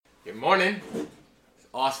Good morning. It's an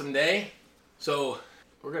awesome day. So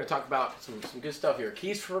we're going to talk about some good stuff here.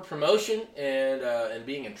 Keys for promotion and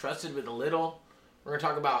being entrusted with a little. We're going to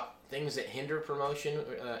talk about things that hinder promotion.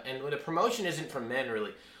 And when a promotion isn't from men,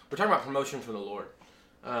 really. We're talking about promotion from the Lord.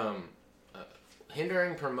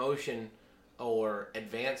 Hindering promotion or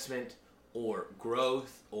advancement or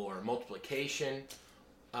growth or multiplication.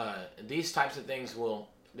 These types of things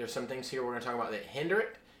there's some things here we're going to talk about that hinder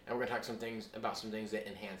it. And we're going to talk some things that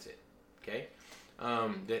enhance it, okay?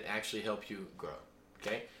 That actually help you grow,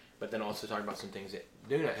 okay? But then also talk about some things that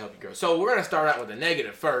do not help you grow. So we're going to start out with the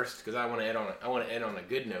negative first, because I want to end on a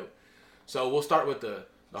good note. So we'll start with the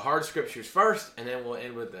hard scriptures first, and then we'll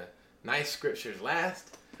end with the nice scriptures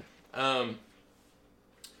last. So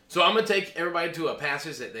I'm going to take everybody to a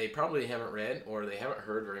passage that they probably haven't read or they haven't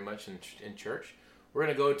heard very much in church. We're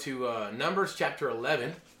going to go to Numbers chapter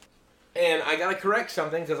 11. And I got to correct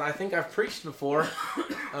something because I think I've preached before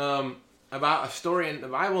about a story in the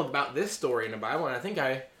Bible, about this story in the Bible, and I think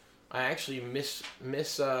I actually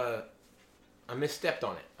misstepped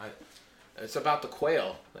on it. It's about the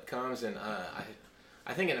quail that comes, and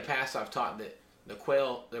I think in the past I've taught that the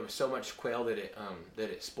quail, there was so much quail that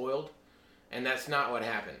it spoiled, and that's not what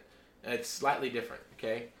happened. It's slightly different,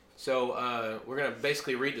 okay? So we're going to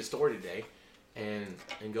basically read the story today and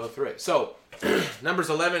go through it. So Numbers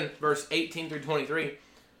 11 verse 18 through 23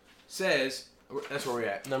 says, that's where we're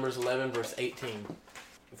at, Numbers 11 verse 18.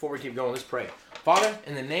 Before we keep going, let's pray. Father,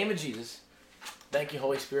 in the name of Jesus, thank you,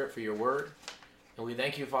 Holy Spirit, for your word. And we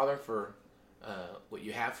thank you, Father, for what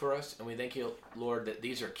you have for us. And we thank you, Lord, that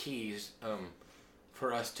these are keys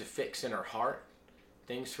for us to fix in our heart,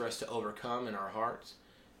 things for us to overcome in our hearts.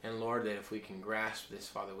 And Lord, that if we can grasp this,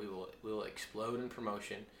 Father, we will explode in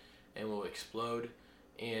promotion and we'll explode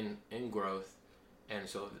in growth. And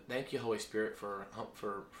so thank you, Holy Spirit, for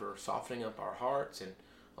softening up our hearts and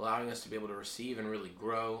allowing us to be able to receive and really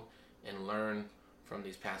grow and learn from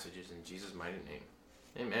these passages in Jesus' mighty name.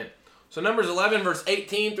 Amen. So Numbers 11, verse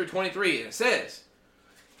 18 through 23, it says,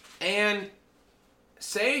 "And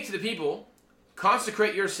say to the people,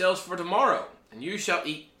 consecrate yourselves for tomorrow, and you shall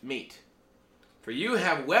eat meat. For you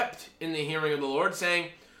have wept in the hearing of the Lord,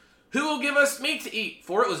 saying, who will give us meat to eat?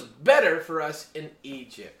 For it was better for us in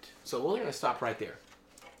Egypt." So we're going to stop right there.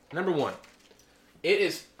 Number one,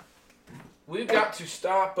 we've got to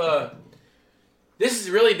stop. This is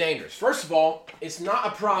really dangerous. First of all, it's not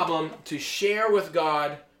a problem to share with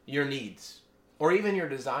God your needs or even your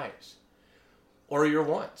desires or your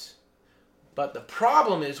wants. But the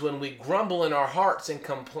problem is when we grumble in our hearts and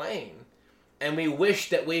complain and we wish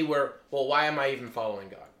that we were, well, why am I even following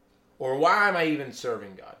God? Or why am I even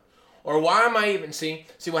serving God? Or why am I even, see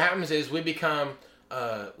what happens is we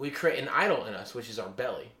create an idol in us, which is our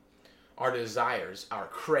belly, our desires, our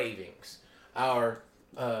cravings,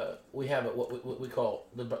 we have what we call,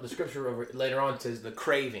 the scripture later on says the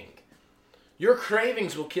craving. Your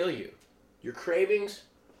cravings will kill you. Your cravings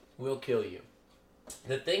will kill you.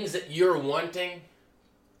 The things that you're wanting,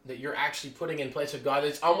 that you're actually putting in place of God,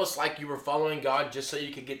 it's almost like you were following God just so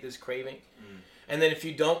you could get this craving. And then if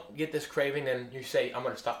you don't get this craving, then you say, I'm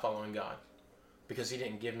going to stop following God because he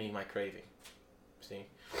didn't give me my craving. See?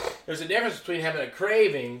 There's a difference between having a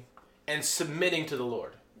craving and submitting to the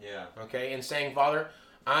Lord. Yeah. Okay? And saying, Father,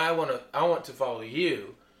 I want to follow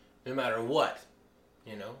you no matter what.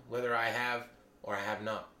 Whether I have or I have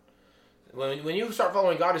not. When you start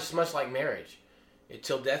following God, it's much like marriage. It's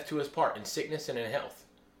till death to us part, in sickness and in health.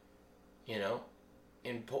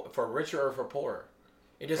 For richer or for poorer.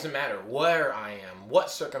 It doesn't matter where I am,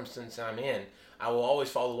 what circumstance I'm in. I will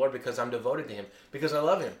always follow the Lord because I'm devoted to him, because I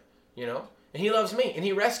love him, and he loves me, and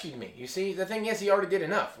he rescued me. You see, the thing is, he already did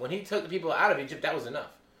enough. When he took the people out of Egypt, that was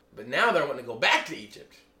enough. But now they're wanting to go back to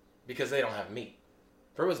Egypt because they don't have meat.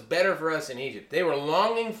 For it was better for us in Egypt. They were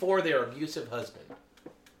longing for their abusive husband.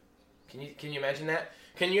 Can you imagine that?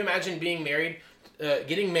 Can you imagine getting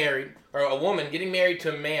married, or a woman getting married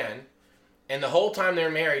to a man, and the whole time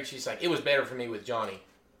they're married, she's like, it was better for me with Johnny.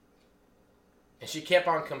 And she kept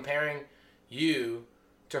on comparing you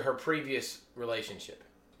to her previous relationship.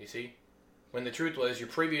 You see? When the truth was, your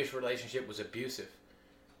previous relationship was abusive.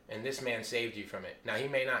 And this man saved you from it. Now, he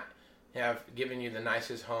may not have given you the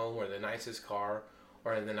nicest home or the nicest car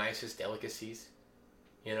or the nicest delicacies.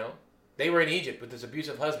 They were in Egypt with this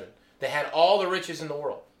abusive husband. They had all the riches in the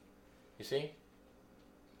world. You see?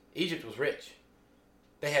 Egypt was rich.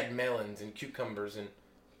 They had melons and cucumbers and,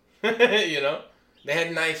 they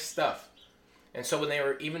had nice stuff. And so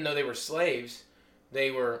even though they were slaves, they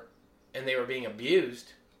were being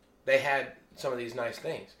abused, they had some of these nice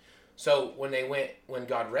things. So when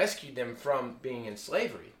God rescued them from being in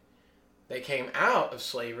slavery, They came out of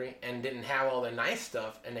slavery and didn't have all the nice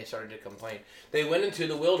stuff, and they started to complain. They went into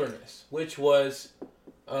the wilderness, which is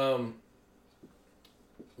the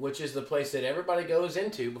place that everybody goes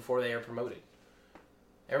into before they are promoted.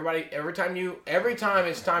 Every time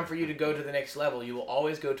it's time for you to go to the next level, you will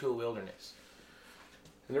always go to a wilderness.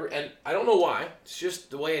 And I don't know why. It's just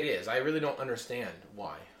the way it is. I really don't understand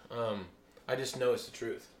why. I just know it's the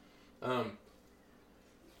truth.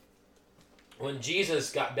 When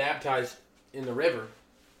Jesus got baptized in the river,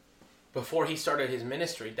 before he started his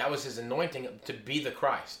ministry, that was his anointing to be the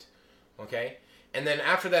Christ. Okay? And then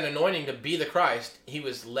after that anointing to be the Christ, he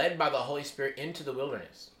was led by the Holy Spirit into the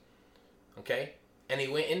wilderness. Okay? And he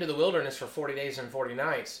went into the wilderness for 40 days and 40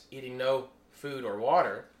 nights, eating no food or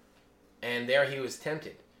water. And there he was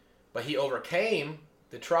tempted. But he overcame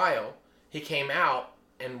the trial. He came out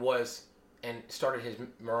and started his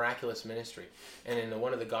miraculous ministry. And in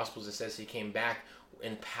one of the Gospels it says he came back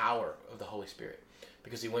in power of the Holy Spirit.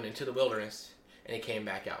 Because he went into the wilderness and he came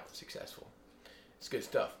back out successful. It's good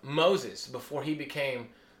stuff. Moses, before he became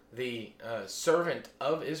the servant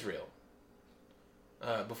of Israel,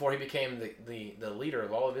 before he became the leader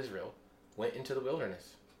of all of Israel, went into the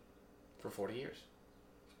wilderness for 40 years.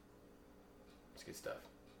 It's good stuff.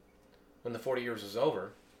 When the 40 years was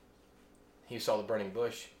over, he saw the burning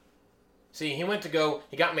bush. See, he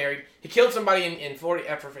got married. He killed somebody in his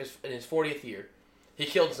 40th year. He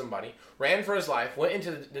killed somebody, ran for his life, went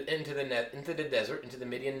into the desert, into the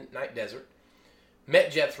Midianite desert,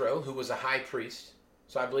 met Jethro, who was a high priest.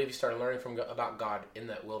 So I believe he started learning about God in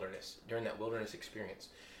that wilderness, during that wilderness experience.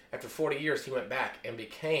 After 40 years, he went back and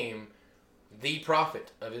became the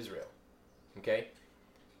prophet of Israel. Okay?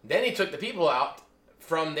 Then he took the people out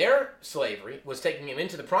from their slavery, was taking them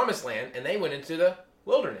into the promised land, and they went into the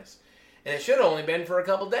wilderness. And it should have only been for a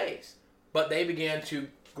couple days. But they began to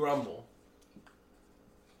grumble.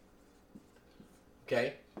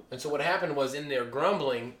 Okay? And so what happened was, in their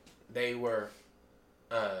grumbling, they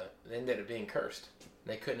ended up being cursed.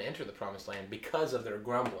 They couldn't enter the promised land because of their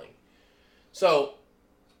grumbling. So,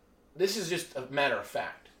 this is just a matter of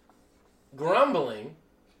fact. Grumbling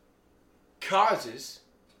causes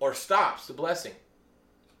or stops the blessing.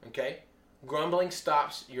 Okay? Grumbling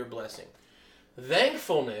stops your blessing.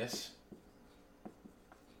 Thankfulness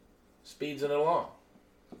speeds it along.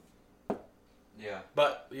 Yeah.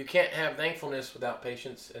 But you can't have thankfulness without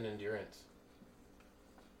patience and endurance.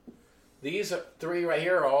 These three right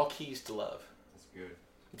here are all keys to love. That's good.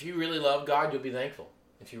 If you really love God, you'll be thankful.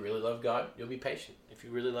 If you really love God, you'll be patient. If you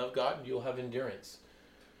really love God, you'll have endurance.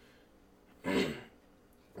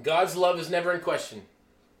 God's love is never in question.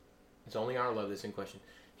 It's only our love that's in question.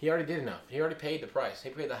 He already did enough. He already paid the price. He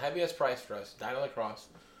paid the heaviest price for us, died on the cross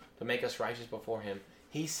to make us righteous before him.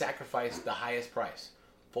 He sacrificed the highest price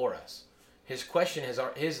for us. His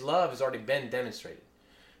love has already been demonstrated.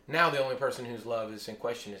 Now the only person whose love is in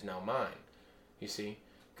question is now mine. You see?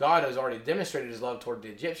 God has already demonstrated his love toward the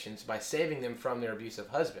Egyptians by saving them from their abusive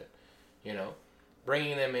husband.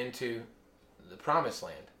 Bringing them into the promised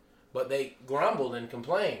land. But they grumbled and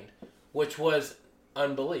complained, which was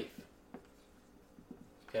unbelief.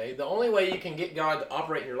 Okay? The only way you can get God to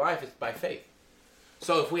operate in your life is by faith.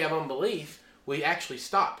 So if we have unbelief, we actually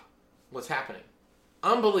stop what's happening.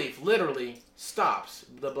 Unbelief literally stops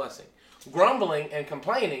the blessing. Grumbling and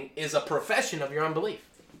complaining is a profession of your unbelief.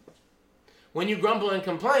 When you grumble and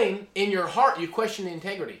complain, in your heart you question the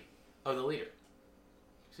integrity of the leader.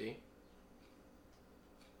 See?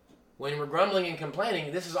 When we're grumbling and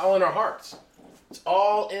complaining, this is all in our hearts. It's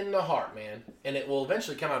all in the heart, man. And it will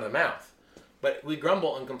eventually come out of the mouth. But we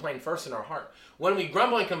grumble and complain first in our heart. When we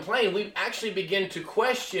grumble and complain, we actually begin to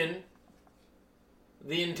question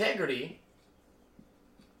the integrity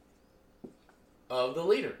of the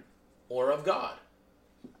leader or of God.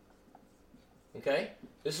 Okay?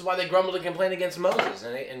 This is why they grumbled and complained against Moses.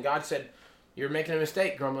 And God said, you're making a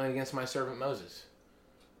mistake grumbling against my servant Moses.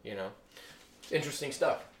 It's interesting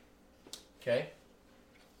stuff. Okay?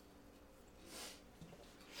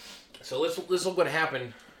 So let's look what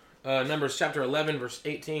happened. Numbers chapter 11, verse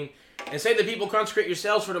 18. And say to the people, consecrate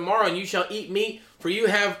yourselves for tomorrow, and you shall eat meat, for you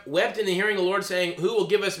have wept in the hearing of the Lord, saying, who will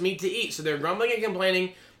give us meat to eat? So they're grumbling and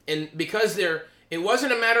complaining, and because it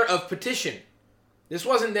wasn't a matter of petition. This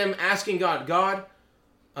wasn't them asking God,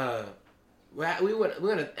 we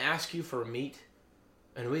want to ask you for meat,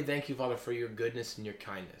 and we thank you, Father, for your goodness and your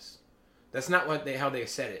kindness. That's not how they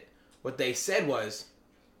said it. What they said was,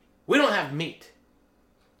 we don't have meat.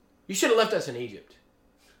 You should have left us in Egypt.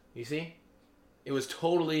 You see? It was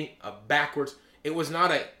totally backwards. It was not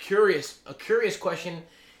a curious question.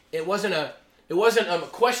 It wasn't a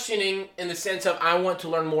questioning in the sense of I want to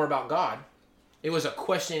learn more about God. It was a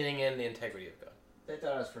questioning in the integrity of God. They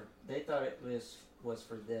thought it was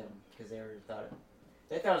for them because they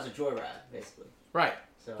thought it was a joyride, basically. Right.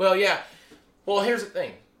 So. Well, yeah. Well, here's the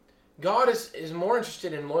thing. God is more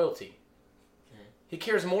interested in loyalty. Okay. He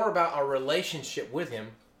cares more about our relationship with him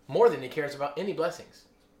more than he cares about any blessings.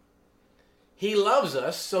 He loves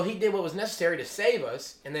us, so he did what was necessary to save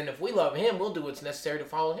us, and then if we love him, we'll do what's necessary to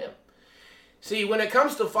follow him. See, when it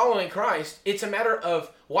comes to following Christ, it's a matter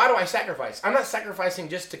of, why do I sacrifice? I'm not sacrificing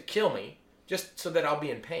just to kill me, just so that I'll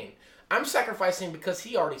be in pain. I'm sacrificing because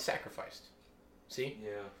he already sacrificed. See?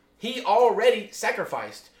 Yeah. He already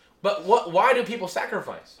sacrificed. But why do people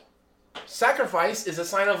sacrifice? Sacrifice is a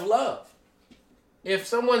sign of love. If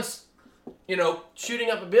someone's,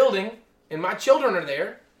 shooting up a building and my children are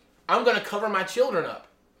there, I'm going to cover my children up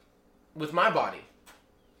with my body.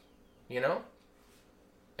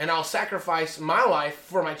 And I'll sacrifice my life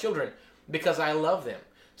for my children because I love them.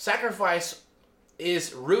 Sacrifice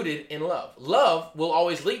is rooted in love. Love will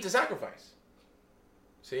always lead to sacrifice.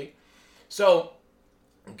 See? So,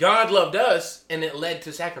 God loved us and it led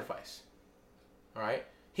to sacrifice. All right?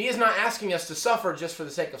 He is not asking us to suffer just for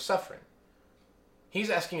the sake of suffering. He's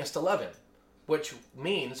asking us to love him, which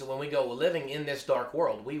means when we go living in this dark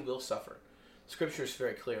world, we will suffer. Scripture is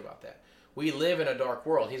very clear about that. We live in a dark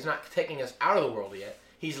world. He's not taking us out of the world yet.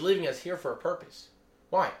 He's leaving us here for a purpose.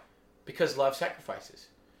 Why? Because love sacrifices.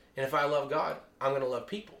 And if I love God, I'm going to love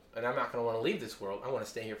people. And I'm not going to want to leave this world. I want to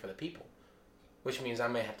stay here for the people. Which means I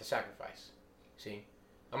may have to sacrifice. See?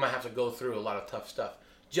 I might have to go through a lot of tough stuff.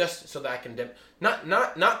 Just so that I can...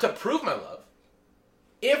 not to prove my love.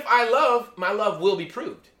 If I love, my love will be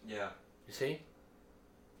proved. Yeah. You see?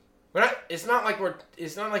 It's not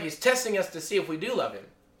like he's testing us to see if we do love him.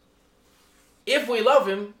 If we love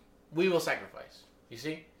him, we will sacrifice. You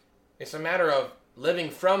see? It's a matter of living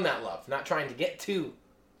from that love, not trying to get to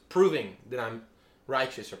proving that I'm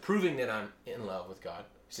righteous or proving that I'm in love with God.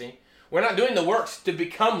 See? We're not doing the works to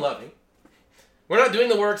become loving. We're not doing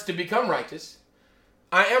the works to become righteous.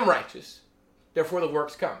 I am righteous, therefore the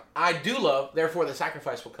works come. I do love, therefore the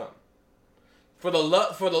sacrifice will come.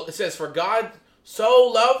 It says, for God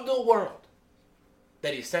so loved the world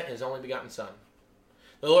that he sent his only begotten Son.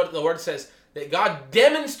 The word says that God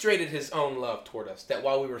demonstrated his own love toward us, that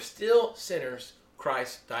while we were still sinners,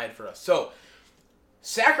 Christ died for us. So,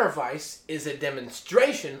 sacrifice is a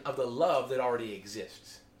demonstration of the love that already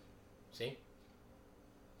exists. See?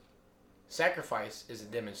 Sacrifice is a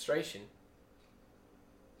demonstration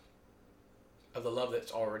of the love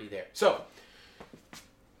that's already there. So,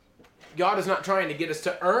 God is not trying to get us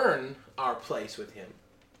to earn our place with him.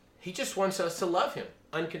 He just wants us to love him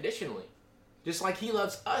unconditionally. Just like he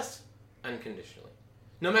loves us unconditionally.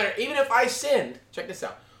 No matter, even if I sinned, check this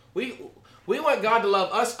out. We want God to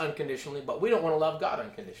love us unconditionally, but we don't want to love God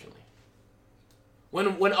unconditionally.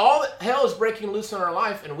 When all hell is breaking loose in our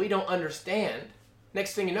life and we don't understand,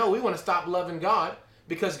 next thing you know, we want to stop loving God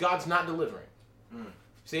because God's not delivering.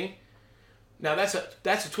 See? Now that's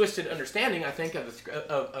a twisted understanding, I think,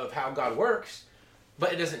 of how God works,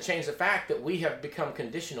 but it doesn't change the fact that we have become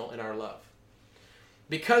conditional in our love.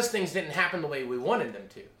 Because things didn't happen the way we wanted them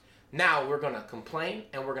to. Now we're going to complain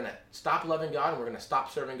and we're going to stop loving God and we're going to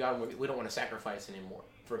stop serving God and we don't want to sacrifice anymore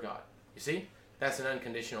for God. You see? That's an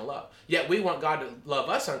unconditional love. Yet we want God to love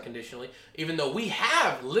us unconditionally, even though we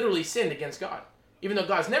have literally sinned against God. Even though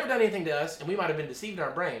God's never done anything to us and we might have been deceived in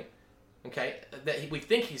our brain, okay, that we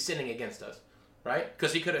think he's sinning against us, right?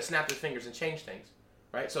 Because he could have snapped his fingers and changed things,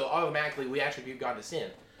 right? So automatically we attribute God to sin.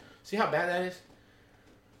 See how bad that is?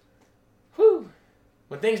 Whew.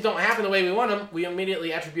 When things don't happen the way we want them, we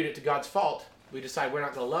immediately attribute it to God's fault. We decide we're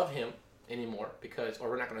not going to love him anymore or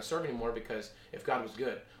we're not going to serve anymore because if God was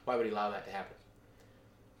good, why would he allow that to happen?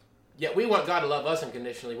 Yet we want God to love us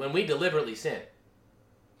unconditionally when we deliberately sin.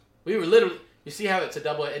 We were literally, you see how it's a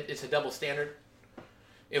double standard?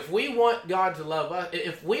 If we want God to love us,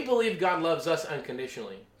 if we believe God loves us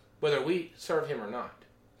unconditionally, whether we serve him or not,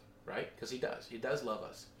 right? Because he does. He does love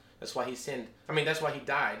us. That's why that's why he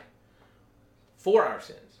died for our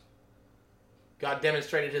sins. God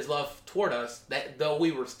demonstrated his love toward us that though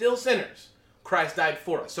we were still sinners, Christ died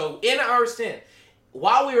for us. So in our sin,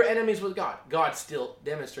 while we were enemies with God, God still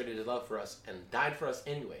demonstrated his love for us and died for us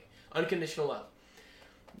anyway. Unconditional love.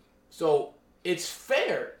 So it's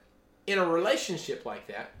fair in a relationship like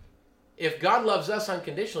that, if God loves us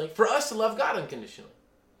unconditionally, for us to love God unconditionally.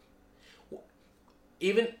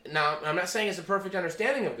 Even now, I'm not saying it's a perfect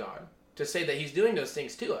understanding of God to say that he's doing those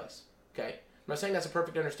things to us. Okay? I'm not saying that's a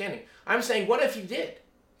perfect understanding. I'm saying, what if you did?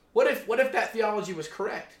 What if that theology was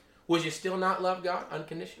correct? Would you still not love God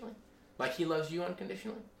unconditionally? Like he loves you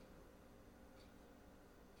unconditionally?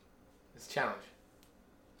 It's a challenge.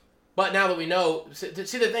 But now that we know, see the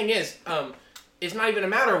thing is, it's not even a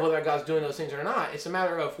matter of whether God's doing those things or not. It's a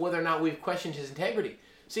matter of whether or not we've questioned his integrity.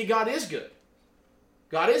 See, God is good.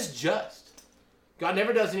 God is just. God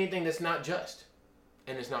never does anything that's not just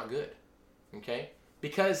and is not good. Okay?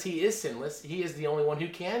 Because he is sinless, he is the only one who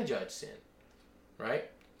can judge sin. Right?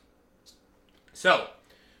 So,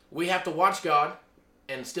 we have to watch God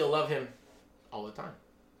and still love him all the time.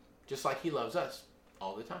 Just like he loves us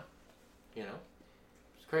all the time. You know?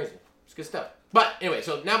 It's crazy. It's good stuff. But anyway,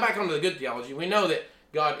 so now back onto the good theology. We know that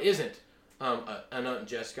God isn't an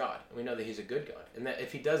unjust God. We know that he's a good God. And that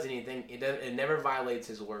if he does anything, it never violates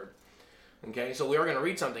his word. Okay? So we are going to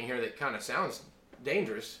read something here that kind of sounds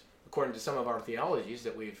dangerous according to some of our theologies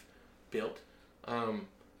that we've built.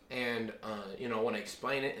 Want to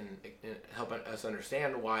explain it and help us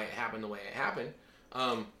understand why it happened the way it happened.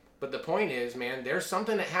 But the point is, man, there's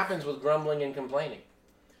something that happens with grumbling and complaining.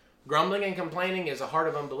 Grumbling and complaining is a heart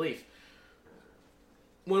of unbelief.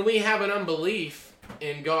 When we have an unbelief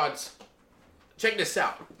in God's... Check this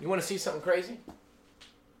out. You want to see something crazy?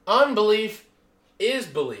 Unbelief is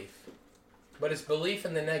belief, but it's belief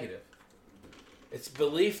in the negative. It's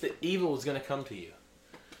belief that evil is going to come to you.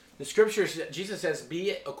 The scriptures, Jesus says,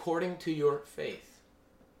 be it according to your faith.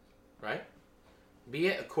 Right? Be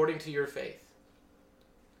it according to your faith.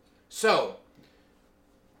 So,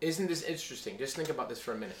 isn't this interesting? Just think about this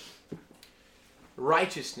for a minute.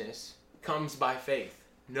 Righteousness comes by faith,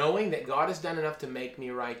 knowing that God has done enough to make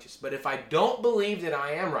me righteous. But if I don't believe that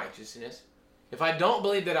I am righteousness, if I don't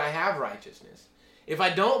believe that I have righteousness, if I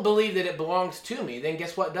don't believe that it belongs to me, then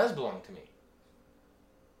guess what does belong to me?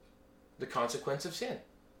 The consequence of sin.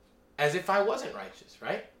 As if I wasn't righteous,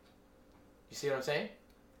 right? You see what I'm saying?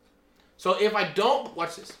 So if I don't,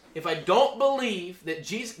 watch this. If I don't believe that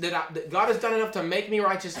that God has done enough to make me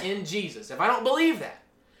righteous in Jesus, if I don't believe that,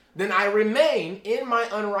 then I remain in my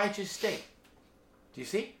unrighteous state. Do you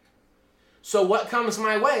see? So what comes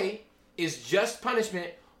my way is just punishment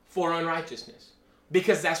for unrighteousness.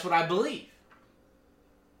 Because that's what I believe.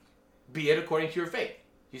 Be it according to your faith.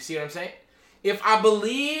 You see what I'm saying? If I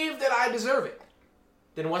believe that I deserve it,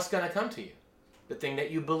 then what's going to come to you? The thing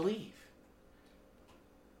that you believe.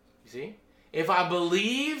 You see? If I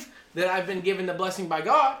believe that I've been given the blessing by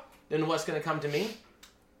God, then what's going to come to me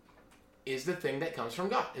is the thing that comes from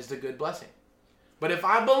God, is the good blessing. But if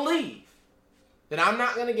I believe that I'm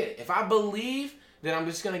not going to get it, if I believe that I'm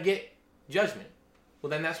just going to get judgment, well,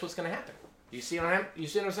 then that's what's going to happen. You see what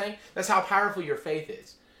I'm saying? That's how powerful your faith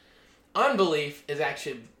is. Unbelief is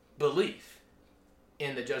actually belief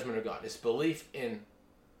in the judgment of God. It's belief in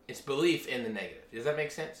the negative. Does that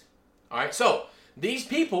make sense? All right. So these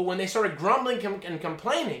people, when they started grumbling and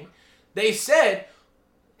complaining, they said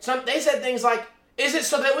things like, "Is it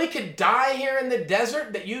so that we could die here in the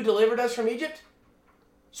desert that you delivered us from Egypt?"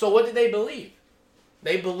 So what did they believe?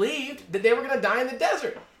 They believed that they were going to die in the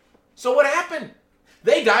desert. So what happened?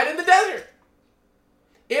 They died in the desert.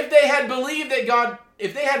 If they had believed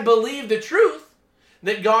the truth,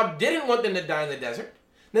 that God didn't want them to die in the desert,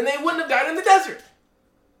 then they wouldn't have died in the desert.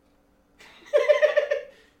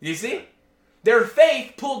 You see? Their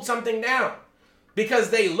faith pulled something down. Because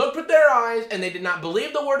they looked with their eyes and they did not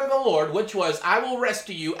believe the word of the Lord, which was, I will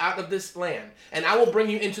rescue you out of this land and I will bring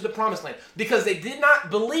you into the promised land. Because they did not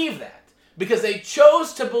believe that. Because they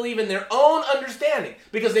chose to believe in their own understanding.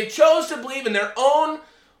 Because they chose to believe in their own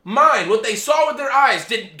mind, what they saw with their eyes.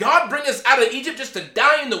 Did God bring us out of Egypt just to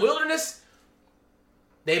die in the wilderness?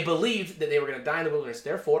 They believed that they were going to die in the wilderness.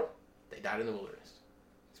 Therefore, they died in the wilderness.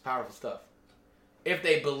 It's powerful stuff. If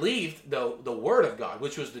they believed the word of God,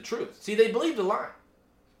 which was the truth. See, they believed a lie.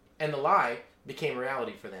 And the lie became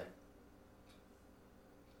reality for them.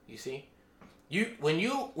 You see? When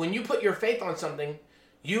you put your faith on something,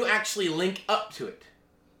 you actually link up to it.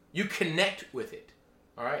 You connect with it.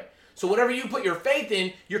 All right? So whatever you put your faith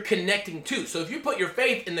in, you're connecting to. So if you put your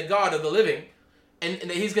faith in the God of the living, and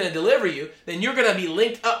that he's going to deliver you, then you're going to be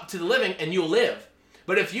linked up to the living and you'll live.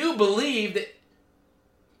 But if you believe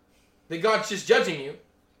that God's just judging you,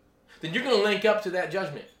 then you're going to link up to that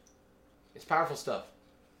judgment. It's powerful stuff.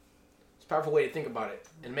 It's a powerful way to think about it.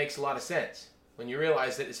 And it makes a lot of sense when you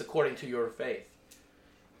realize that it's according to your faith.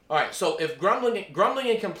 All right, so if grumbling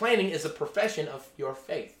and complaining is a profession of your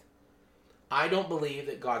faith, I don't believe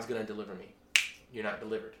that God's going to deliver me. You're not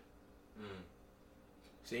delivered.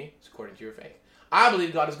 See? It's according to your faith. I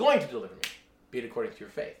believe God is going to deliver me. Be it according to your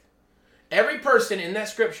faith. Every person in that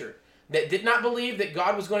scripture that did not believe that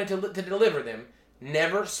God was going to deliver them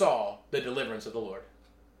never saw the deliverance of the Lord.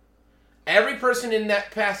 Every person in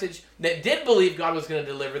that passage that did believe God was going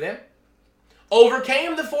to deliver them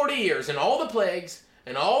overcame the 40 years and all the plagues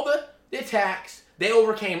and all the attacks. They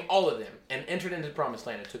overcame all of them and entered into the promised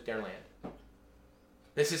land and took their land.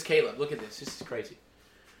 This is Caleb. Look at this. This is crazy.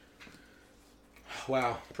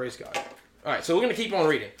 Wow. Praise God. All right, so we're going to keep on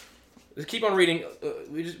reading. Let's keep on reading.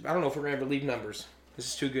 I don't know if we're going to ever leave Numbers. This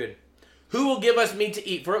is too good. Who will give us meat to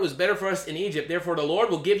eat? For it was better for us in Egypt. Therefore the Lord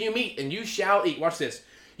will give you meat, and you shall eat. Watch this.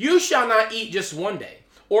 You shall not eat just 1 day,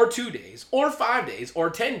 or 2 days, or 5 days, or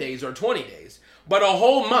 10 days, or 20 days, but a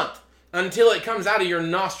whole month, until it comes out of your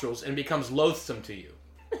nostrils and becomes loathsome to you.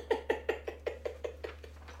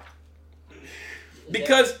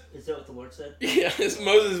 Because is that what the Lord said? Yeah,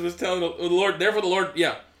 Moses was telling the Lord. Therefore the Lord,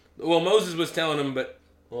 yeah. Well, Moses was telling him,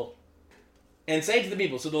 and say to the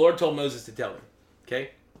people. So the Lord told Moses to tell him.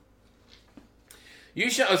 Okay. You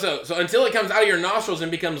shall so until it comes out of your nostrils and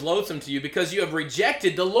becomes loathsome to you, because you have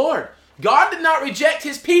rejected the Lord. God did not reject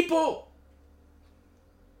his people.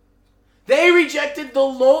 They rejected the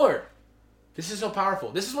Lord. This is so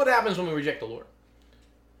powerful. This is what happens when we reject the Lord.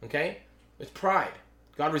 Okay? It's pride.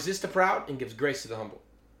 God resists the proud and gives grace to the humble.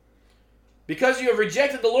 Because you have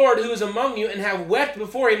rejected the Lord who is among you, and have wept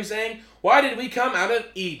before him, saying, why did we come out of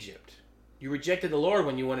Egypt? You rejected the Lord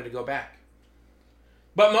when you wanted to go back.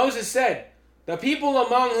 But Moses said, the people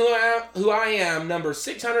among who I am number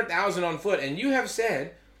 600,000 on foot, and you have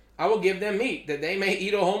said, I will give them meat, that they may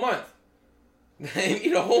eat a whole month. They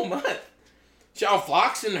eat a whole month. Shall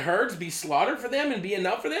flocks and herds be slaughtered for them and be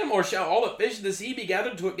enough for them? Or shall all the fish of the sea be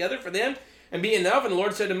gathered together for them and be enough? And the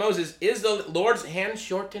Lord said to Moses, is the Lord's hand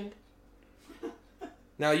shortened?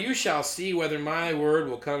 Now you shall see whether my word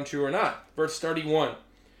will come true or not. Verse 31.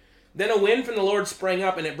 Then a wind from the Lord sprang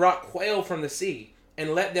up, and it brought quail from the sea,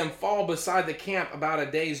 and let them fall beside the camp about a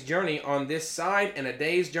day's journey on this side and a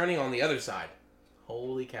day's journey on the other side.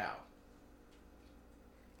 Holy cow.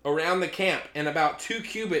 Around the camp and about 2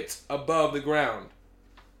 cubits above the ground.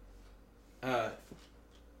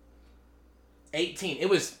 18. It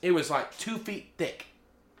was like 2 feet thick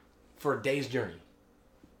for a day's journey.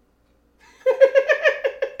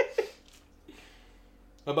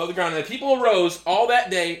 Above the ground. And the people arose all that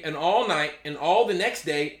day and all night and all the next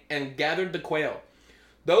day and gathered the quail.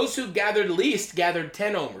 Those who gathered least gathered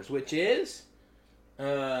 10 omers, which is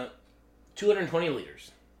 220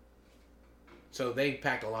 liters. So they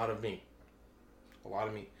packed a lot of meat. A lot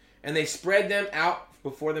of meat. And they spread them out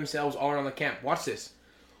before themselves all around the camp. Watch this.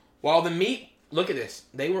 While the meat, look at this.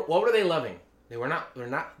 What were they loving? They were not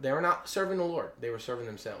serving the Lord. They were serving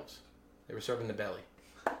themselves. They were serving the belly.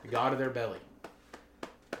 The God of their belly.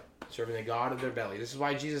 Serving the God of their belly. This is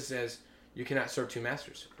why Jesus says, you cannot serve 2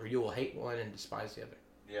 masters, or you will hate one and despise the other.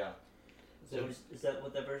 Yeah. Is that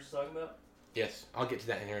what that verse is talking about? Yes. I'll get to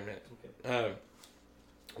that in here in a minute. Okay.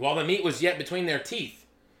 While the meat was yet between their teeth,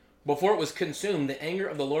 before it was consumed, the anger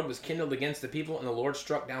of the Lord was kindled against the people, and the Lord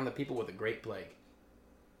struck down the people with a great plague.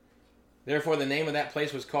 Therefore the name of that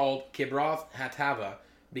place was called Kibroth Hattava,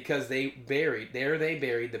 because they buried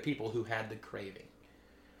the people who had the craving.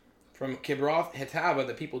 From Kibroth Hattava,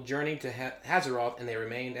 the people journeyed to Hazeroth, and they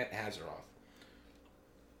remained at Hazeroth.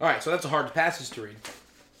 All right, so that's a hard passage to read.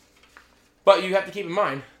 But you have to keep in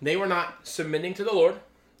mind, they were not submitting to the Lord.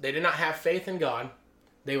 They did not have faith in God.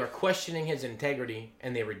 They were questioning his integrity,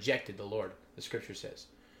 and they rejected the Lord, the scripture says.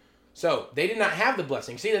 So they did not have the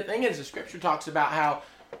blessing. See, the thing is, the scripture talks about how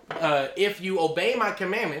if you obey my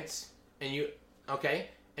commandments, and you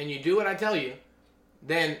do what I tell you,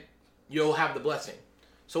 then you'll have the blessing.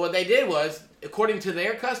 So what they did was, according to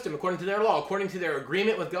their custom, according to their law, according to their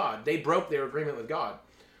agreement with God, they broke their agreement with God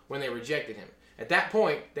when they rejected him. At that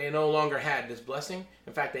point, they no longer had this blessing.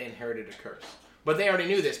 In fact, they inherited a curse. But they already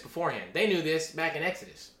knew this beforehand. They knew this back in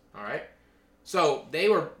Exodus. All right? So they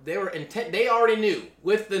already knew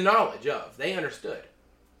with the knowledge of. They understood.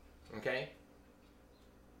 Okay?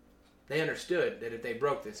 They understood that if they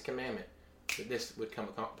broke this commandment, that this would come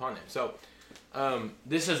upon them. So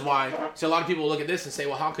this is why. So a lot of people look at this and say,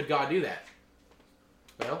 well, how could God do that?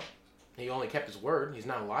 Well, he only kept his word. He's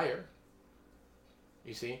not a liar.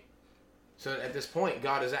 You see? So at this point,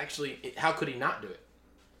 God is actually, how could he not do it?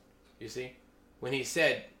 You see? When he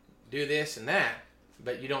said, do this and that,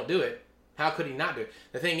 but you don't do it, how could he not do it?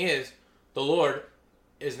 The thing is, the Lord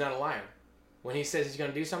is not a liar. When he says he's going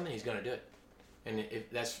to do something, he's going to do it. And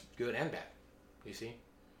that's good and bad. You see?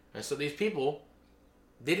 And so these people,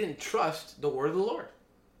 they didn't trust the word of the Lord.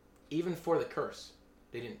 Even for the curse.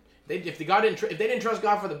 They didn't. If they didn't trust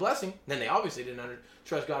God for the blessing, then they obviously didn't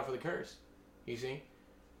trust God for the curse. You see?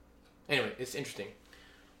 Anyway, it's interesting.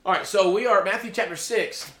 All right, so we are at Matthew chapter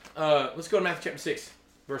 6. Let's go to Matthew chapter 6,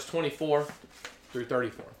 verse 24 through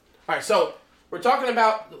 34. All right, so we're talking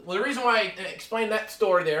about, well, the reason why I explained that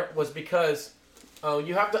story there was because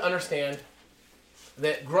you have to understand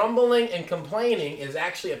that grumbling and complaining is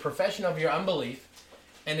actually a profession of your unbelief,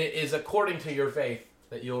 and it is according to your faith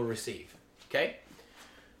that you'll receive. Okay?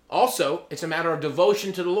 Also, it's a matter of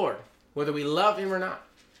devotion to the Lord, whether we love him or not.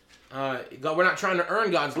 We're not trying to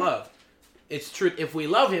earn God's love. It's true. If we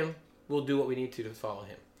love him, we'll do what we need to follow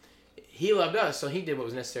him. He loved us, so he did what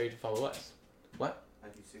was necessary to follow us. What?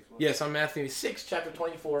 Matthew 6. Yes, on Matthew 6, chapter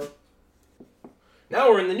 24. Now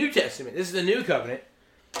we're in the New Testament. This is the new covenant.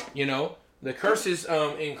 You know, the curses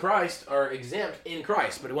in Christ are exempt in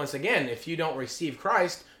Christ. But once again, if you don't receive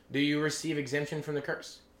Christ, do you receive exemption from the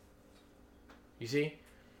curse? You see?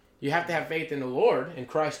 You have to have faith in the Lord, in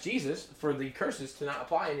Christ Jesus, for the curses to not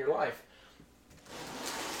apply in your life.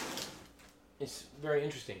 It's very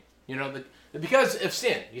interesting. You know, because of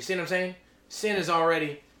sin. You see what I'm saying? Sin is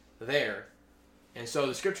already there. And so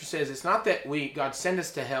the scripture says it's not that God sent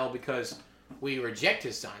us to hell because we reject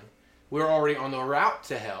his son. We're already on the route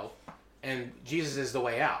to hell, and Jesus is the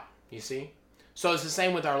way out. You see? So it's the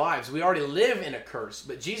same with our lives. We already live in a curse,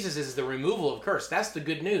 but Jesus is the removal of curse. That's the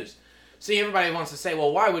good news. See, everybody wants to say,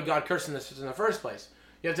 well, why would God curse in the first place?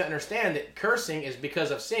 You have to understand that cursing is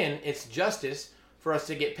because of sin. It's justice for us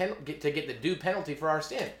to get the due penalty for our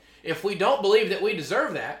sin. If we don't believe that we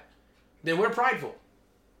deserve that, then we're prideful.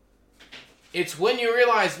 It's when you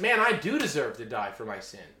realize, man, I do deserve to die for my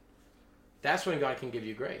sin. That's when God can give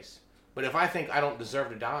you grace. But if I think I don't deserve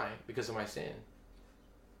to die because of my sin,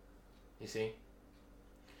 you see?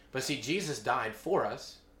 But see, Jesus died for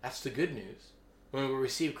us. That's the good news. When we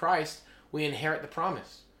receive Christ, we inherit the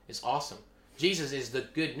promise. It's awesome. Jesus is the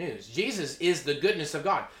good news. Jesus is the goodness of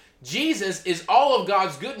God. Jesus is all of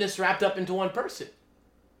God's goodness wrapped up into one person.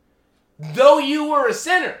 Though you were a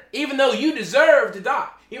sinner, even though you deserved to die,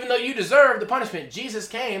 even though you deserved the punishment, Jesus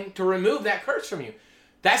came to remove that curse from you.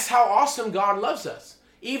 That's how awesome God loves us.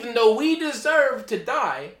 Even though we deserve to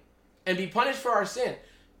die and be punished for our sin,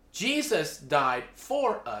 Jesus died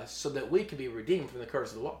for us so that we could be redeemed from the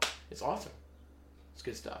curse of the law. It's awesome. It's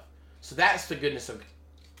good stuff. So that's the goodness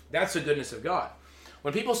of God.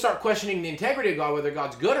 When people start questioning the integrity of God, whether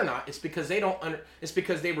God's good or not, it's because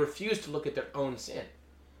they refuse to look at their own sin.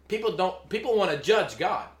 People want to judge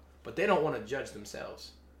God, but they don't want to judge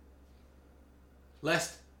themselves.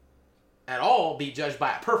 Lest at all be judged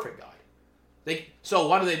by a perfect God. So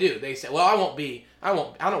what do? They say, well, I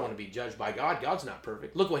don't want to be judged by God. God's not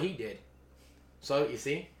perfect. Look what he did. So you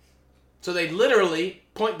see? So they literally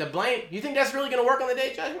point the blame. You think that's really going to work on the day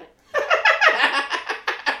of judgment?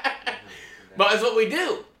 But it's what we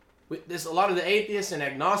do. A lot of the atheists and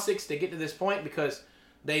agnostics, they get to this point because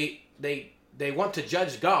they want to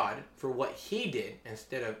judge God for what he did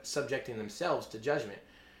instead of subjecting themselves to judgment.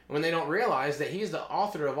 When they don't realize that he's the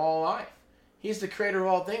author of all life. He's the creator of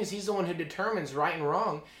all things. He's the one who determines right and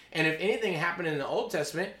wrong. And if anything happened in the Old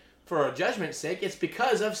Testament for a judgment's sake, it's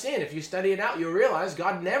because of sin. If you study it out, you'll realize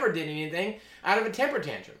God never did anything out of a temper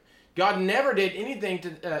tantrum. God never did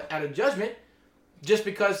anything out of judgment just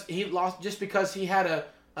because he had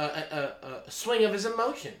a swing of his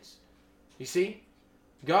emotions. You see?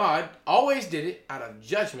 God always did it out of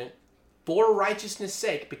judgment for righteousness'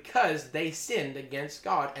 sake because they sinned against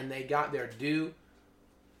God and they got their due.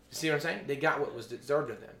 You see what I'm saying? They got what was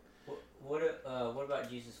deserved of them. What about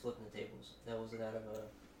Jesus flipping the tables? That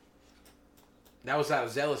was out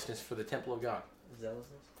of zealousness for the temple of God. Zealousness?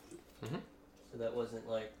 Mm-hmm. So that wasn't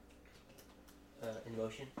like in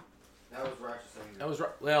motion? That was righteous anger. That was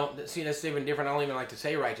right. Well, see, that's even different. I don't even like to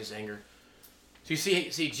say righteous anger. So you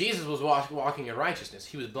see, Jesus was walking in righteousness.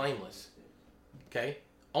 He was blameless. Okay?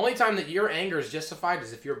 Only time that your anger is justified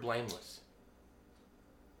is if you're blameless.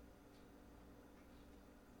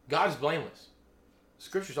 God's blameless.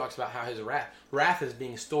 Scripture talks about how his wrath is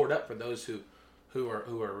being stored up for those who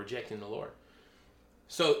are rejecting the Lord.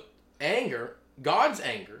 So anger, God's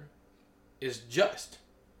anger, is just.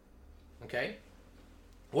 Okay?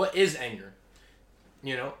 What is anger?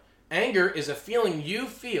 You know, anger is a feeling you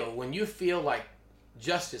feel when you feel like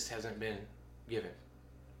justice hasn't been given.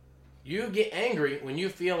 You get angry when you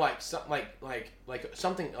feel like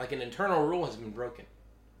something like an internal rule has been broken.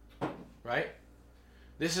 Right?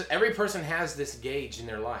 Every person has this gauge in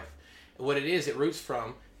their life. What it is, it roots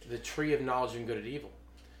from the tree of knowledge of good and evil.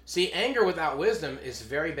 See, anger without wisdom is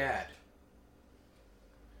very bad.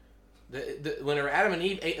 When Adam and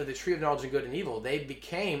Eve ate of the tree of knowledge of good and evil, they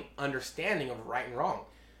became understanding of right and wrong.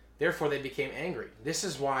 Therefore, they became angry. This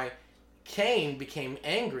is why Cain became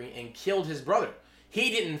angry and killed his brother.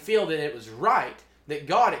 He didn't feel that it was right that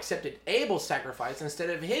God accepted Abel's sacrifice instead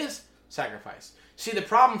of his sacrifice. See, the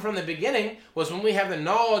problem from the beginning was when we have the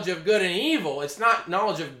knowledge of good and evil, it's not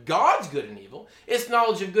knowledge of God's good and evil. It's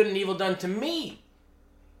knowledge of good and evil done to me.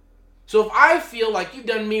 So if I feel like you've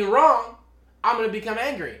done me wrong, I'm going to become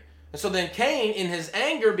angry. And so then Cain, in his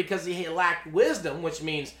anger, because he lacked wisdom, which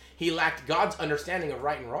means he lacked God's understanding of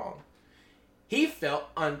right and wrong, he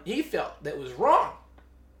felt that it was wrong.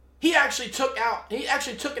 He actually took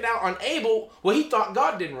it out on Abel what he thought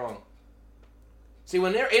God did wrong. See,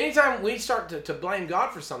 anytime we start to blame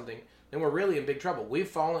God for something, then we're really in big trouble. We've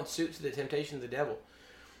fallen suit to the temptation of the devil.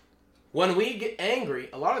 When we get angry,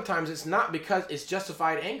 a lot of times it's not because it's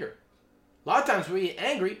justified anger. A lot of times we get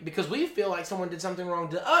angry because we feel like someone did something wrong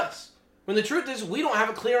to us. When the truth is, we don't have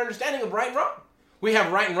a clear understanding of right and wrong. We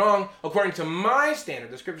have right and wrong according to my standard.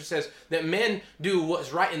 The scripture says that men do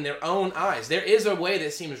what's right in their own eyes. There is a way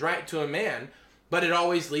that seems right to a man, but it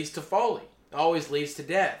always leads to folly. It always leads to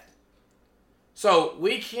death. So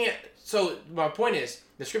my point is,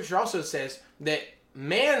 the scripture also says that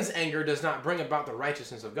man's anger does not bring about the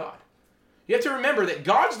righteousness of God. You have to remember that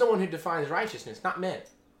God's the one who defines righteousness, not men.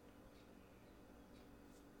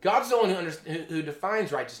 God's the one who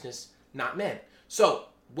defines righteousness, not men. So,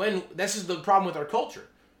 this is the problem with our culture.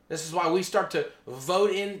 This is why we start to vote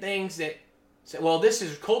in things that say, well, this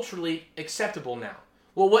is culturally acceptable now.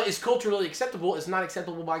 Well, what is culturally acceptable is not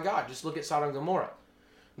acceptable by God. Just look at Sodom and Gomorrah.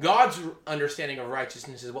 God's understanding of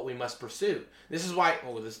righteousness is what we must pursue. This is why,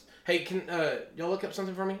 hey, can y'all look up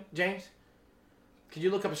something for me, James? Could you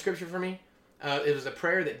look up a scripture for me? It was a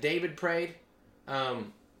prayer that David prayed,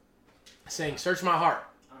 saying, search my heart.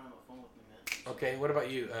 Okay, what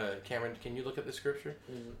about you, Cameron? Can you look at the scripture?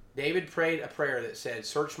 Mm-hmm. David prayed a prayer that said,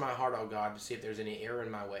 search my heart, O God, to see if there's any error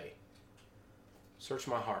in my way. Search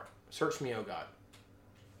my heart. Search me, O God.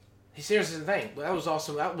 Here's the thing. That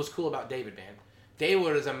was cool about David, man.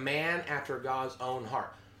 David was a man after God's own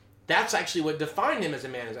heart. That's actually what defined him as a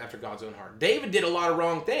man after God's own heart. David did a lot of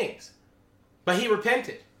wrong things, but he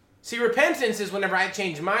repented. See, repentance is whenever I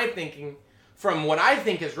change my thinking from what I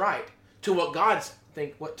think is right to what God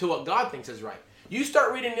thinks is right. You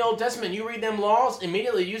start reading the Old Testament, you read them laws,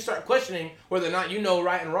 immediately you start questioning whether or not you know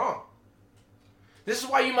right and wrong. This is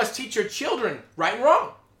why you must teach your children right and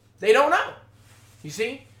wrong. They don't know. You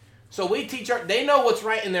see? So we they know what's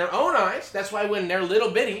right in their own eyes. That's why when they're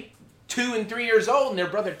little bitty, 2 and 3 years old, and their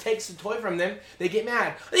brother takes the toy from them, they get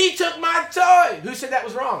mad. He took my toy! Who said that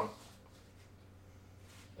was wrong?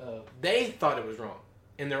 They thought it was wrong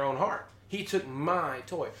in their own heart. He took my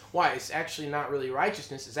toy. Why? It's actually not really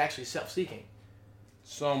righteousness. It's actually self-seeking.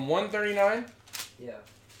 Psalm 139. Yeah.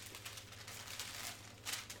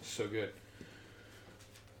 So good.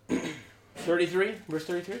 33, verse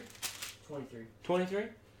 33. 23.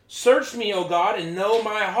 Search me, O God, and know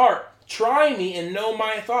my heart. Try me and know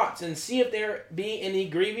my thoughts, and see if there be any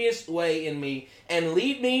grievous way in me, and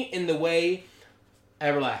lead me in the way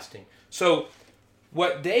everlasting. So,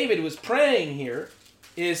 what David was praying here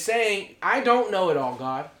is saying, I don't know it all,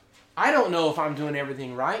 God. I don't know if I'm doing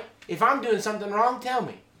everything right. If I'm doing something wrong, tell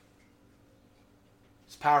me.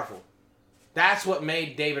 It's powerful. That's what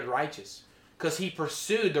made David righteous, because he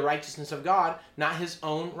pursued the righteousness of God, not his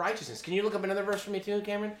own righteousness. Can you look up another verse for me too,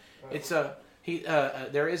 Cameron? It's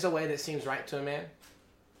there is a way that seems right to a man.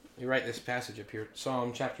 You write this passage up here,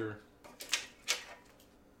 Psalm chapter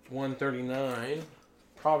 139,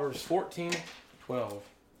 Proverbs 14:12.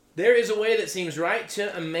 There is a way that seems right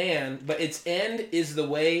to a man, but its end is the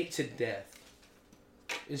way to death.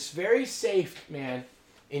 It's very safe, man,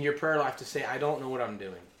 in your prayer life to say, I don't know what I'm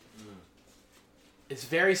doing. It's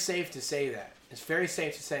very safe to say that. It's very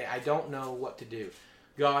safe to say, I don't know what to do.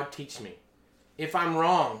 God, teach me. If I'm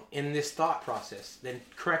wrong in this thought process, then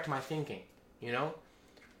correct my thinking, you know?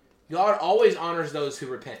 God always honors those who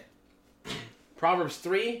repent. Proverbs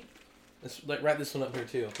 3, let's write this one up here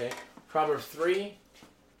too, okay? Proverbs 3,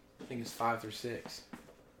 I think it's 5 through 6.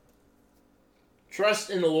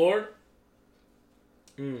 Trust in the Lord.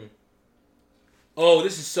 Oh,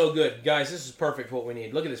 this is so good. Guys, this is perfect for what we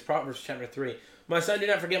need. Look at this, Proverbs chapter 3. My son, do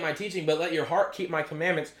not forget my teaching, but let your heart keep my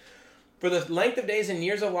commandments. For the length of days and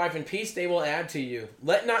years of life and peace they will add to you.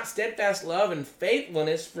 Let not steadfast love and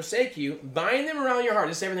faithfulness forsake you. Bind them around your heart.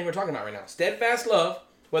 This is everything we're talking about right now. Steadfast love,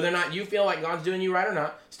 whether or not you feel like God's doing you right or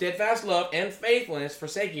not. Steadfast love and faithfulness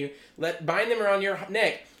forsake you. Bind them around your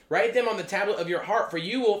neck. Write them on the tablet of your heart, for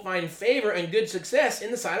you will find favor and good success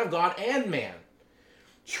in the sight of God and man.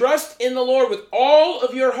 Trust in the Lord with all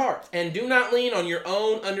of your heart, and do not lean on your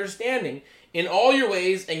own understanding. In all your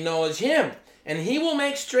ways acknowledge Him, and He will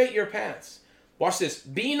make straight your paths. Watch this.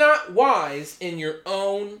 Be not wise in your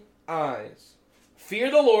own eyes.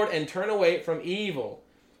 Fear the Lord and turn away from evil.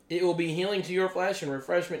 It will be healing to your flesh and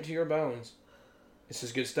refreshment to your bones. This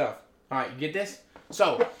is good stuff. All right, you get this?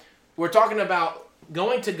 So, we're talking about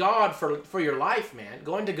going to God for your life, man.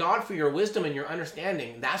 Going to God for your wisdom and your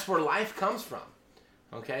understanding. That's where life comes from.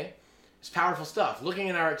 Okay? It's powerful stuff. Looking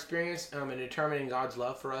at our experience and determining God's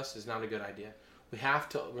love for us is not a good idea. We have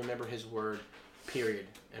to remember his word, period,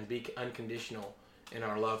 and be unconditional in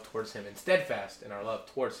our love towards him and steadfast in our love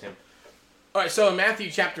towards him. All right, so in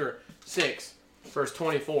Matthew chapter 6, verse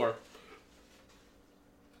 24,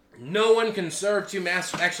 no one can serve two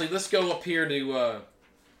masters. Actually, let's go up here to...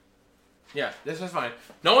 this is fine.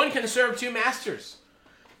 No one can serve two masters.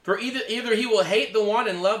 For either he will hate the one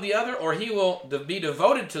and love the other, or he will be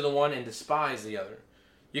devoted to the one and despise the other.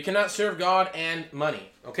 You cannot serve God and money.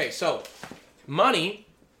 Okay, so money,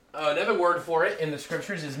 another word for it in the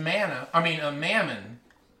scriptures is mammon.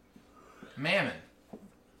 Mammon.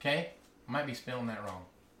 Okay? I might be spelling that wrong.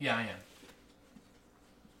 Yeah, I am.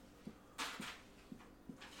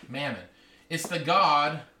 Mammon. It's the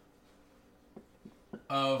god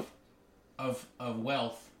of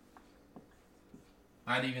wealth.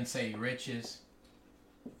 I'd even say riches.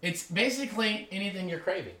 It's basically anything you're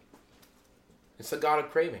craving. It's the god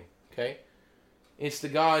of craving, okay? It's the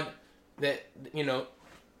god that,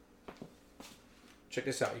 check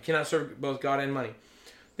this out. You cannot serve both God and money.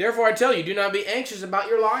 Therefore, I tell you, do not be anxious about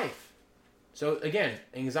your life. So, again,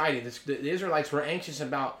 anxiety. The Israelites were anxious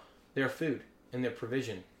about their food and their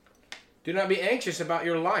provision. Do not be anxious about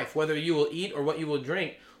your life, whether you will eat or what you will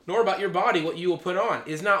drink, nor about your body, what you will put on.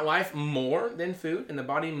 Is not life more than food, and the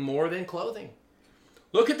body more than clothing?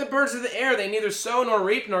 Look at the birds of the air. They neither sow nor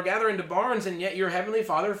reap nor gather into barns, and yet your heavenly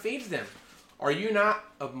Father feeds them. Are you not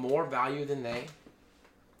of more value than they?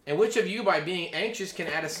 And which of you, by being anxious, can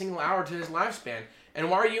add a single hour to his lifespan? And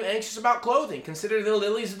why are you anxious about clothing? Consider the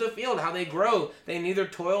lilies of the field, how they grow. They neither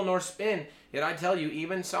toil nor spin. Yet I tell you,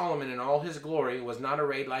 even Solomon in all his glory was not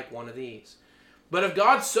arrayed like one of these. But if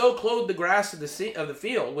God so clothed the grass of the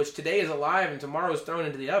field, which today is alive and tomorrow is thrown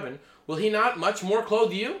into the oven, will he not much more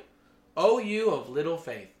clothe you? O you of little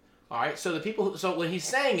faith. All right, so so what he's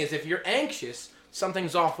saying is if you're anxious,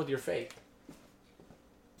 something's off with your faith.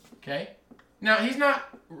 Okay? Now, he's not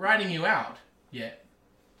writing you out yet.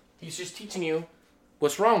 He's just teaching you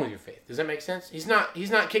what's wrong with your faith. Does that make sense? He's not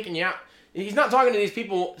kicking you out. He's not talking to these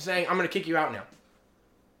people saying, I'm going to kick you out now.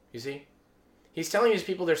 You see? He's telling these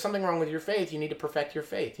people there's something wrong with your faith. You need to perfect your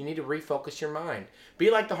faith. You need to refocus your mind. Be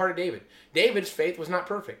like the heart of David. David's faith was not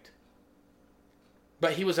perfect.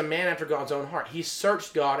 But he was a man after God's own heart. He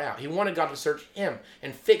searched God out. He wanted God to search him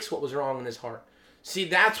and fix what was wrong in his heart. See,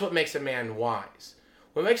 that's what makes a man wise.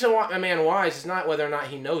 What makes a man wise is not whether or not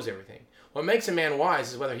he knows everything. What makes a man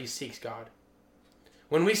wise is whether he seeks God.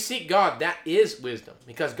 When we seek God, that is wisdom,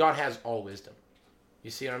 because God has all wisdom.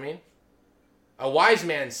 You see what I mean? A wise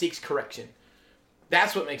man seeks correction.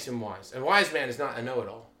 That's what makes him wise. A wise man is not a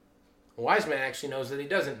know-it-all. A wise man actually knows that he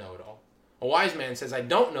doesn't know it all. A wise man says, I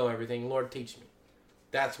don't know everything, Lord, teach me.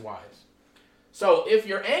 That's wise. So if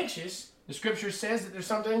you're anxious, the scripture says that there's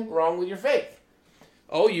something wrong with your faith.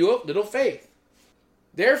 Oh, you of little faith.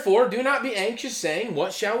 Therefore, do not be anxious, saying,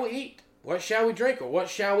 what shall we eat? What shall we drink? Or what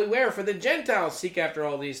shall we wear? For the Gentiles seek after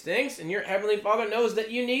all these things, and your heavenly Father knows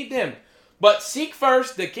that you need them. But seek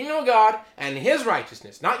first the kingdom of God and his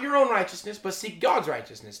righteousness. Not your own righteousness, but seek God's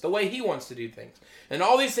righteousness, the way he wants to do things. And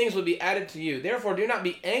all these things will be added to you. Therefore, do not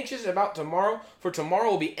be anxious about tomorrow, for tomorrow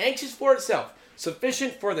will be anxious for itself.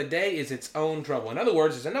 Sufficient for the day is its own trouble. In other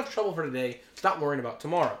words, there's enough trouble for today. Stop worrying about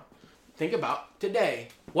tomorrow. Think about today.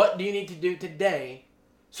 What do you need to do today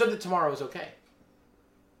so that tomorrow is okay?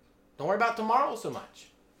 Don't worry about tomorrow so much.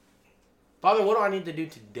 Father, what do I need to do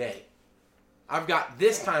today? I've got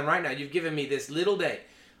this time right now. You've given me this little day.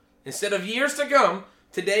 Instead of years to come,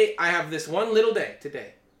 today I have this one little day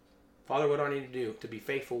today. Father, what do I need to do to be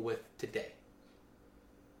faithful with today?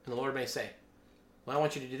 And the Lord may say, well, I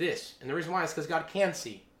want you to do this. And the reason why is because God can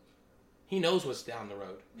see. He knows what's down the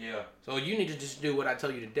road. Yeah. So you need to just do what I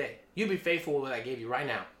tell you today. You be faithful with what I gave you right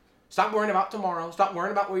now. Stop worrying about tomorrow. Stop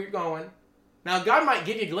worrying about where you're going. Now, God might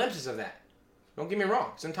give you glimpses of that. Don't get me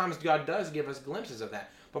wrong. Sometimes God does give us glimpses of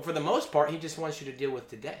that. But for the most part, he just wants you to deal with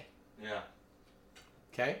today. Yeah.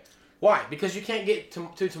 Okay? Why? Because you can't get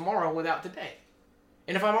to tomorrow without today.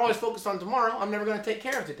 And if I'm always focused on tomorrow, I'm never going to take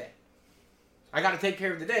care of today. I got to take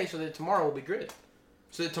care of today so that tomorrow will be good.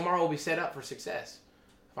 So that tomorrow will be set up for success.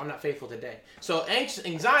 If I'm not faithful today. So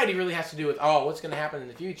anxiety really has to do with, what's going to happen in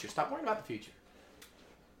the future? Stop worrying about the future.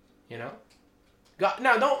 You know? God,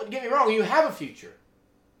 now, don't get me wrong. You have a future.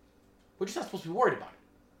 We're just not supposed to be worried about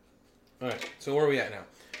it. All right. So where are we at now?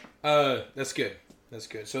 That's good. That's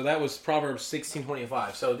good. So that was Proverbs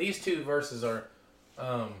 16:25. So these two verses are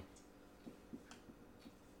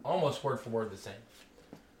almost word for word the same.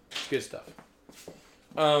 It's good stuff.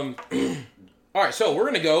 All right, so we're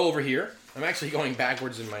going to go over here. I'm actually going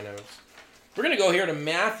backwards in my notes. We're going to go here to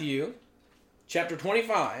Matthew chapter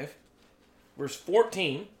 25, verse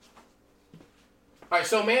 14. All right,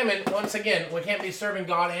 so mammon, once again, we can't be serving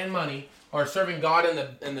God and money, or serving God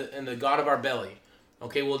and the God of our belly.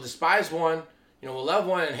 Okay, we'll despise one, we'll love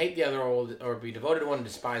one and hate the other, or be devoted to one and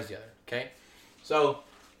despise the other. Okay, so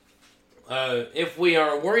if we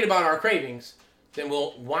are worried about our cravings, then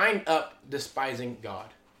we'll wind up despising God.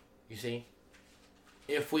 You see,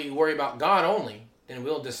 if we worry about God only, then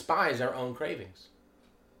we'll despise our own cravings.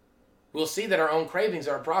 We'll see that our own cravings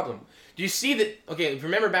are a problem. Do you see that? Okay,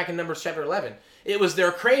 remember back in Numbers chapter 11, it was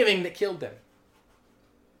their craving that killed them.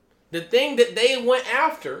 The thing that they went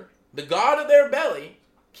after, the God of their belly,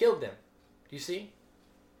 killed them. Do you see?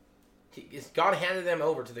 God handed them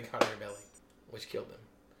over to the God of their belly, which killed them.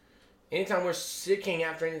 Anytime we're seeking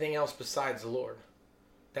after anything else besides the Lord,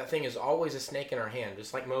 that thing is always a snake in our hand,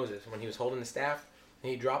 just like Moses when he was holding the staff.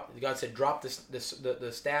 And God said, drop the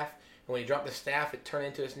staff. And when he dropped the staff, it turned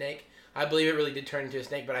into a snake. I believe it really did turn into a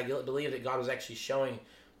snake, but I believe that God was actually showing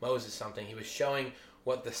Moses something. He was showing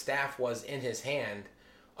what the staff was in his hand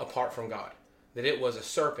apart from God. That it was a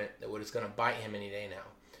serpent that was going to bite him any day now.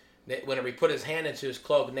 That whenever he put his hand into his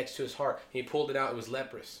cloak next to his heart, he pulled it out, it was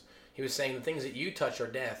leprous. He was saying the things that you touch are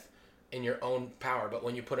death in your own power, but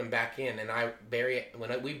when you put them back in, and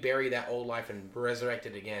we bury that old life and resurrect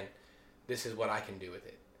it again, this is what I can do with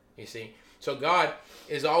it. You see? So God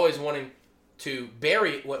is always wanting to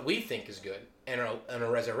bury what we think is good and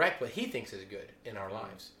resurrect what he thinks is good in our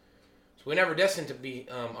lives. So we're never destined to be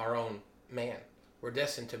our own man. We're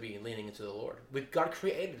destined to be leaning into the Lord. God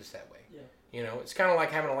created us that way. Yeah. It's kind of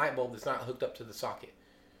like having a light bulb that's not hooked up to the socket.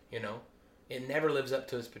 It never lives up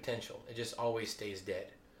to its potential. It just always stays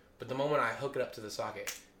dead. But the moment I hook it up to the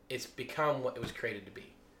socket, it's become what it was created to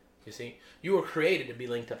be. You see? You were created to be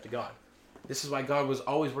linked up to God. This is why God was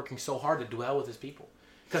always working so hard to dwell with his people.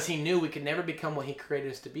 Because he knew we could never become what he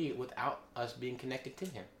created us to be without us being connected to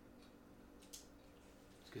him.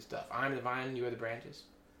 It's good stuff. I am the vine, you are the branches.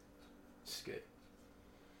 It's good.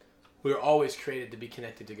 We were always created to be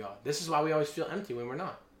connected to God. This is why we always feel empty when we're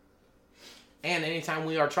not. And anytime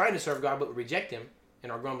we are trying to serve God but we reject him in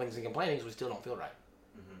our grumblings and complainings, we still don't feel right.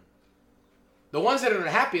 Mm-hmm. The ones that are the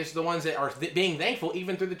happiest are the ones that are being thankful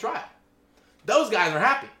even through the trial. Those guys are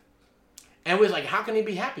happy. And we're like, how can he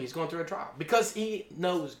be happy? He's going through a trial. Because he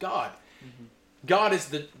knows God. Mm-hmm. God is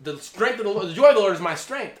the strength of the Lord. The joy of the Lord is my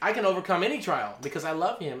strength. I can overcome any trial because I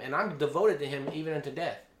love him and I'm devoted to him even unto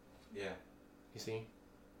death. Yeah. You see?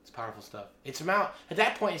 It's powerful stuff. It's about, at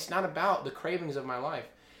that point, it's not about the cravings of my life.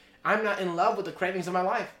 I'm not in love with the cravings of my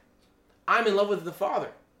life. I'm in love with the Father.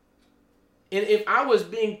 And if I was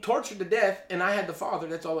being tortured to death and I had the Father,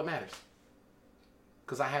 that's all that matters.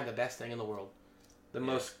 Because I have the best thing in the world.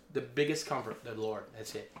 The biggest comfort, the Lord.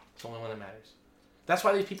 That's it. It's the only one that matters. That's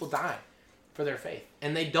why these people die for their faith.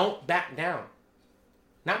 And they don't back down.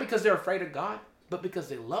 Not because they're afraid of God, but because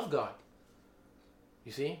they love God.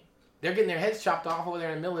 You see? They're getting their heads chopped off over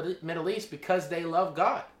there in the Middle East because they love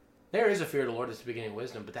God. There is a fear of the Lord that's the beginning of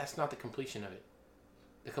wisdom, but that's not the completion of it.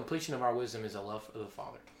 The completion of our wisdom is a love for the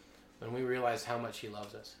Father. When we realize how much he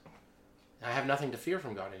loves us. I have nothing to fear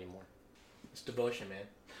from God anymore. It's devotion, man.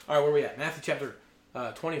 All right, where are we at? Matthew chapter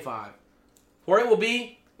 25. For it will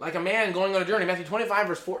be like a man going on a journey. Matthew 25,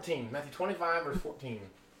 verse 14. Matthew 25, verse 14.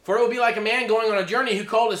 For it will be like a man going on a journey who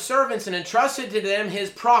called his servants and entrusted to them his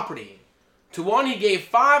property. To one he gave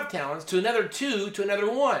 5 talents, to another 2, to another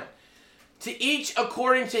 1. To each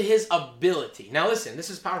according to his ability. Now listen, this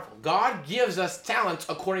is powerful. God gives us talents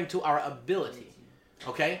according to our ability.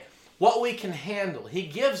 Okay? What we can handle. He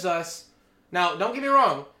gives us... Now, don't get me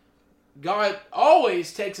wrong. God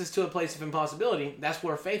always takes us to a place of impossibility. That's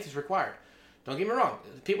where faith is required. Don't get me wrong.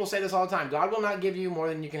 People say this all the time. God will not give you more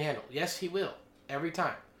than you can handle. Yes, he will. Every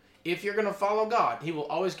time. If you're going to follow God, he will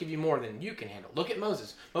always give you more than you can handle. Look at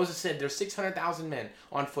Moses. Moses said, there's 600,000 men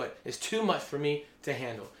on foot. It's too much for me to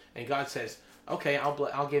handle. And God says, okay,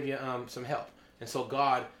 I'll give you some help. And so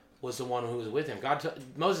God was the one who was with him.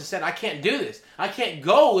 Moses said, I can't do this. I can't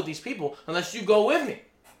go with these people unless you go with me.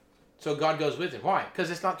 So God goes with him. Why? Because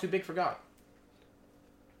it's not too big for God.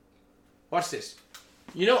 Watch this.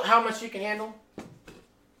 You know how much you can handle?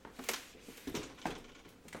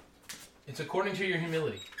 It's according to your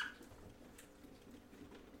humility.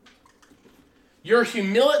 Your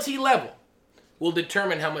humility level will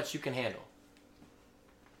determine how much you can handle.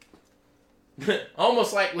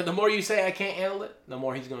 Almost like the more you say I can't handle it, the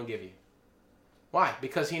more he's going to give you. Why?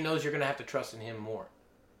 Because he knows you're going to have to trust in him more.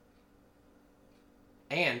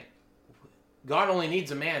 And God only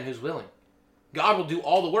needs a man who's willing. God will do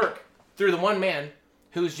all the work through the one man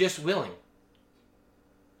who's just willing.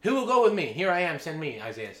 Who will go with me? Here I am, send me,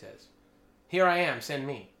 Isaiah says. Here I am, send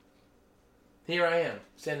me. Here I am,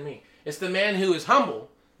 send me. It's the man who is humble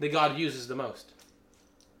that God uses the most.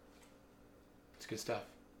 It's good stuff.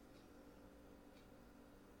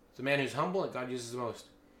 It's the man who's humble that God uses the most.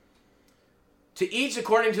 To each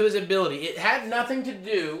according to his ability. It had nothing to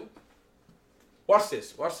do. Watch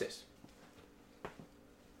this. Watch this.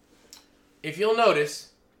 If you'll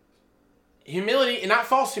notice, humility, and not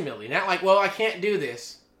false humility, not like, well, I can't do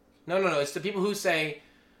this. No. It's the people who say,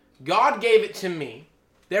 God gave it to me,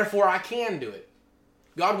 therefore I can do it.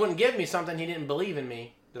 God wouldn't give me something he didn't believe in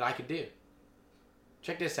me that I could do.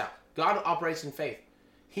 Check this out. God operates in faith.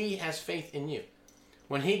 He has faith in you.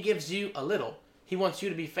 When he gives you a little, he wants you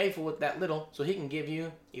to be faithful with that little so he can give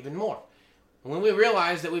you even more. And when we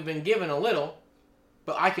realize that we've been given a little,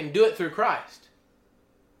 but I can do it through Christ,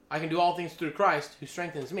 I can do all things through Christ who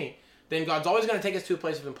strengthens me, then God's always going to take us to a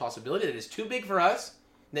place of impossibility that is too big for us,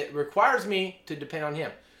 that requires me to depend on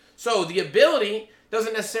him. So the ability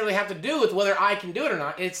doesn't necessarily have to do with whether I can do it or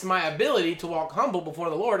not. It's my ability to walk humble before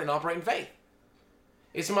the Lord and operate in faith.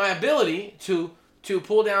 It's my ability to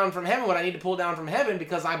pull down from heaven what I need to pull down from heaven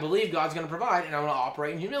because I believe God's going to provide and I'm going to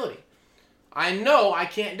operate in humility. I know I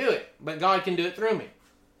can't do it, but God can do it through me.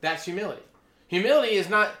 That's humility. Humility is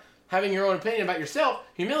not having your own opinion about yourself.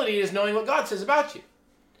 Humility is knowing what God says about you.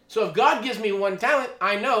 So if God gives me one talent,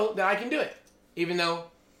 I know that I can do it, even though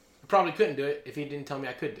I probably couldn't do it if he didn't tell me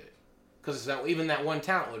I could do it. Because even that one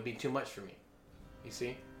talent would be too much for me. You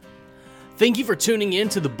see? Thank you for tuning in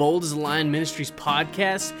to the Bold as a Lion Ministries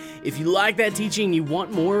podcast. If you like that teaching and you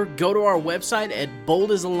want more, go to our website at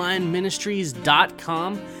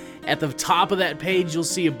boldasalionministries.com. At the top of that page, you'll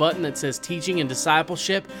see a button that says Teaching and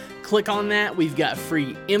Discipleship. Click on that. We've got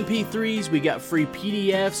free MP3s. We got free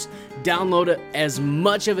PDFs. Download as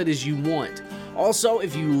much of it as you want. Also,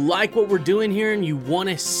 if you like what we're doing here and you want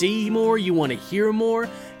to see more, you want to hear more,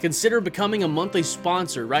 consider becoming a monthly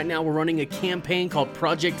sponsor. Right now, we're running a campaign called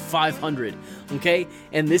Project 500, okay?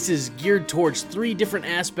 And this is geared towards 3 different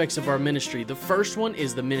aspects of our ministry. The first one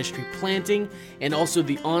is the ministry planting and also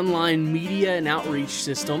the online media and outreach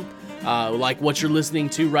system, like what you're listening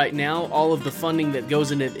to right now. All of the funding that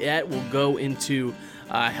goes into that will go into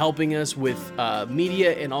helping us with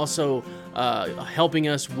media and also helping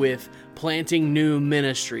us with planting new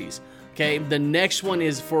ministries. Okay, the next one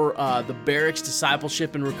is for the Barracks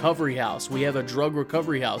Discipleship and Recovery House. We have a drug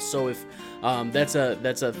recovery house, so if that's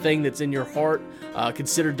a thing that's in your heart,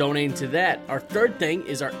 consider donating to that. Our third thing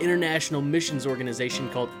is our international missions organization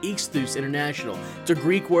called Ichthus International. It's a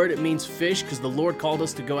Greek word. It means fish because the Lord called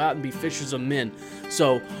us to go out and be fishers of men.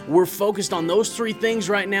 So we're focused on those 3 things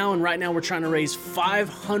right now, and right now we're trying to raise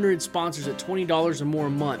 500 sponsors at $20 or more a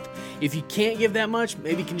month. If you can't give that much,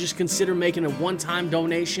 maybe you can just consider making a one-time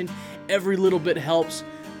donation. Every little bit helps.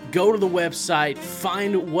 Go to the website,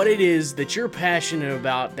 find what it is that you're passionate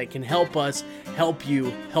about that can help us help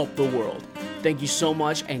you help the world. Thank you so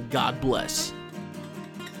much, and God bless.